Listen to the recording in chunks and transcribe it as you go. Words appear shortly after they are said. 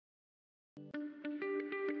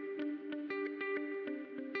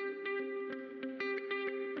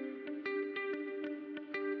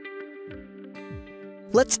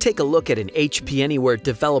Let's take a look at an HP Anywhere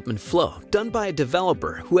development flow done by a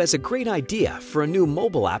developer who has a great idea for a new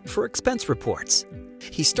mobile app for expense reports.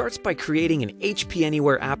 He starts by creating an HP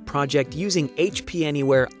Anywhere app project using HP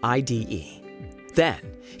Anywhere IDE. Then,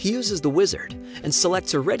 he uses the wizard and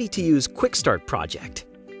selects a ready-to-use Quick Start project.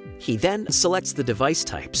 He then selects the device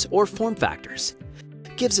types or form factors,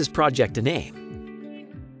 gives his project a name,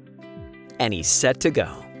 and he's set to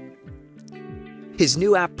go. His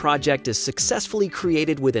new app project is successfully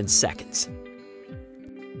created within seconds.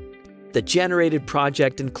 The generated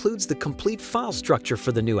project includes the complete file structure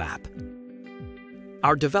for the new app.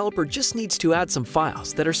 Our developer just needs to add some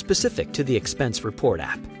files that are specific to the expense report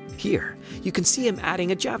app. Here, you can see him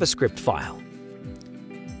adding a JavaScript file.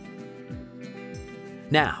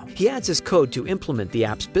 Now, he adds his code to implement the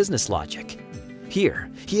app's business logic.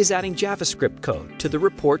 Here, he is adding JavaScript code to the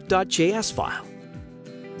report.js file.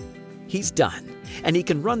 He's done, and he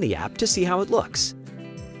can run the app to see how it looks.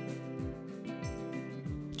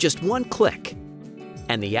 Just one click,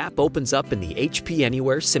 and the app opens up in the HP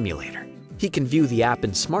Anywhere simulator. He can view the app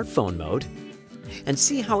in smartphone mode and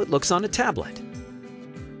see how it looks on a tablet.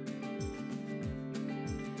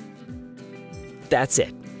 That's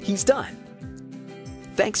it. He's done.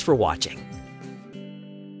 Thanks for watching.